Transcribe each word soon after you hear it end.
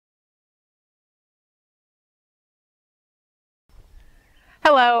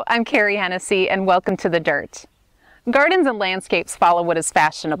Hello, I'm Carrie Hennessy, and welcome to The Dirt. Gardens and landscapes follow what is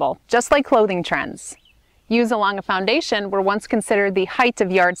fashionable, just like clothing trends. Views along a foundation were once considered the height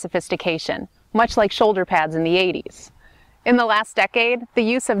of yard sophistication, much like shoulder pads in the 80s. In the last decade, the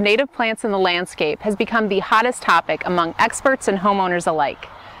use of native plants in the landscape has become the hottest topic among experts and homeowners alike.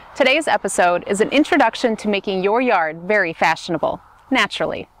 Today's episode is an introduction to making your yard very fashionable,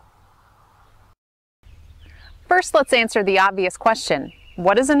 naturally. First, let's answer the obvious question.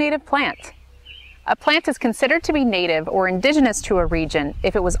 What is a native plant? A plant is considered to be native or indigenous to a region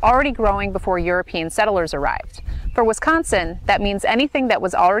if it was already growing before European settlers arrived. For Wisconsin, that means anything that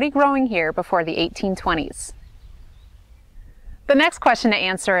was already growing here before the 1820s. The next question to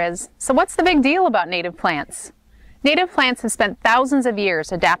answer is, so what's the big deal about native plants? Native plants have spent thousands of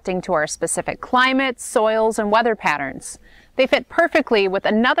years adapting to our specific climates, soils, and weather patterns. They fit perfectly with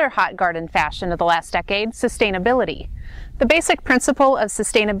another hot garden fashion of the last decade, sustainability. The basic principle of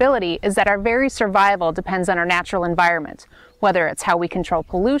sustainability is that our very survival depends on our natural environment, whether it's how we control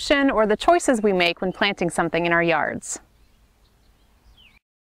pollution or the choices we make when planting something in our yards.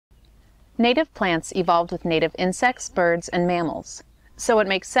 Native plants evolved with native insects, birds, and mammals. So it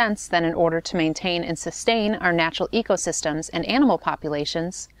makes sense that in order to maintain and sustain our natural ecosystems and animal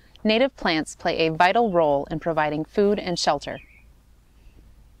populations, native plants play a vital role in providing food and shelter.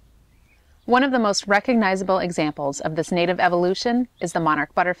 One of the most recognizable examples of this native evolution is the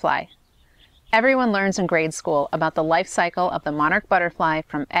monarch butterfly. Everyone learns in grade school about the life cycle of the monarch butterfly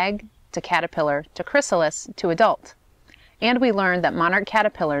from egg to caterpillar to chrysalis to adult. And we learn that monarch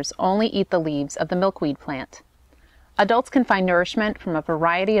caterpillars only eat the leaves of the milkweed plant. Adults can find nourishment from a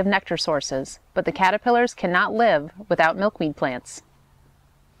variety of nectar sources, but the caterpillars cannot live without milkweed plants.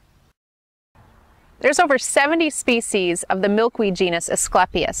 There's over 70 species of the milkweed genus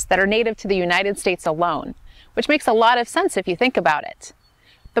Asclepias that are native to the United States alone, which makes a lot of sense if you think about it.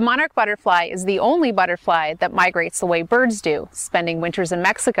 The monarch butterfly is the only butterfly that migrates the way birds do, spending winters in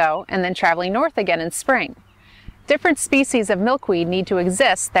Mexico and then traveling north again in spring. Different species of milkweed need to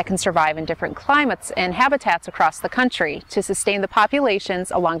exist that can survive in different climates and habitats across the country to sustain the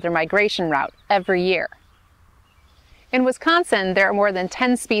populations along their migration route every year. In Wisconsin, there are more than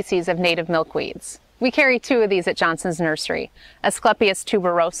 10 species of native milkweeds. We carry 2 of these at Johnson's Nursery, Asclepias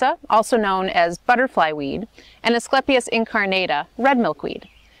tuberosa, also known as butterfly weed, and Asclepias incarnata, red milkweed.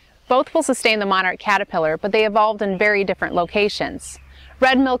 Both will sustain the monarch caterpillar, but they evolved in very different locations.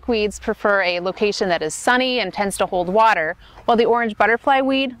 Red milkweeds prefer a location that is sunny and tends to hold water, while the orange butterfly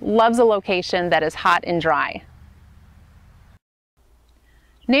weed loves a location that is hot and dry.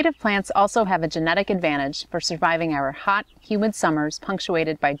 Native plants also have a genetic advantage for surviving our hot, humid summers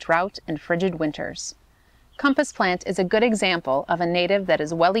punctuated by drought and frigid winters. Compass plant is a good example of a native that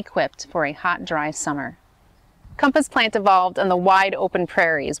is well equipped for a hot, dry summer. Compass plant evolved on the wide open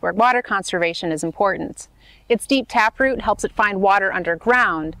prairies where water conservation is important. Its deep taproot helps it find water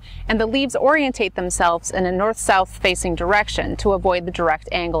underground, and the leaves orientate themselves in a north-south facing direction to avoid the direct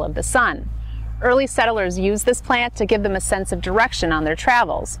angle of the sun. Early settlers used this plant to give them a sense of direction on their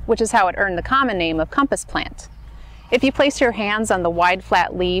travels, which is how it earned the common name of compass plant. If you place your hands on the wide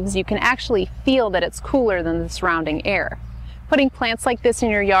flat leaves, you can actually feel that it's cooler than the surrounding air. Putting plants like this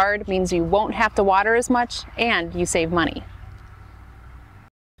in your yard means you won't have to water as much and you save money.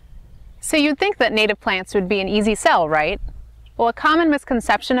 So you'd think that native plants would be an easy sell, right? Well, a common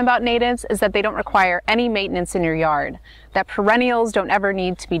misconception about natives is that they don't require any maintenance in your yard, that perennials don't ever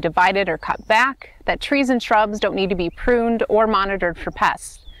need to be divided or cut back, that trees and shrubs don't need to be pruned or monitored for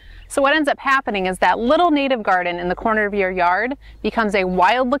pests. So what ends up happening is that little native garden in the corner of your yard becomes a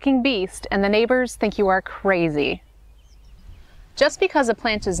wild-looking beast and the neighbors think you are crazy. Just because a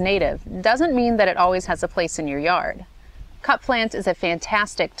plant is native doesn't mean that it always has a place in your yard. Cut plant is a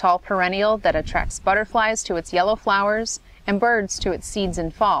fantastic tall perennial that attracts butterflies to its yellow flowers and birds to its seeds in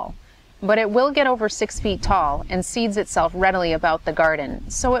fall. But it will get over 6 feet tall and seeds itself readily about the garden,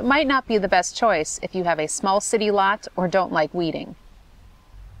 so it might not be the best choice if you have a small city lot or don't like weeding.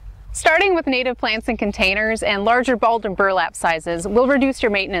 Starting with native plants in containers and larger bulb and burlap sizes will reduce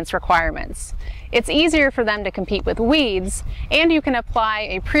your maintenance requirements. It's easier for them to compete with weeds, and you can apply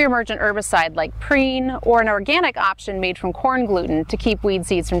a pre-emergent herbicide like preen or an organic option made from corn gluten to keep weed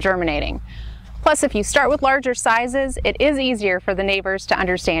seeds from germinating. Plus, if you start with larger sizes, it is easier for the neighbors to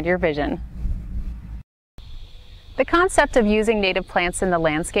understand your vision. The concept of using native plants in the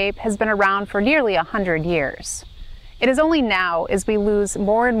landscape has been around for nearly 100 years. It is only now, as we lose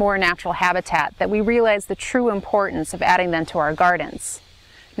more and more natural habitat, that we realize the true importance of adding them to our gardens.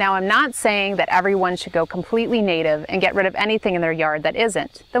 Now, I'm not saying that everyone should go completely native and get rid of anything in their yard that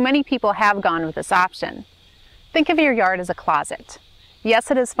isn't, though many people have gone with this option. Think of your yard as a closet.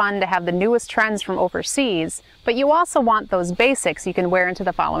 Yes, it is fun to have the newest trends from overseas, but you also want those basics you can wear into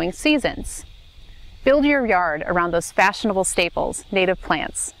the following seasons. Build your yard around those fashionable staples, native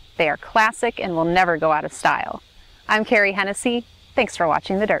plants. They are classic and will never go out of style. I'm Carrie Hennessy. Thanks for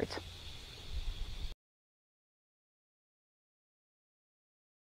watching The Dirt.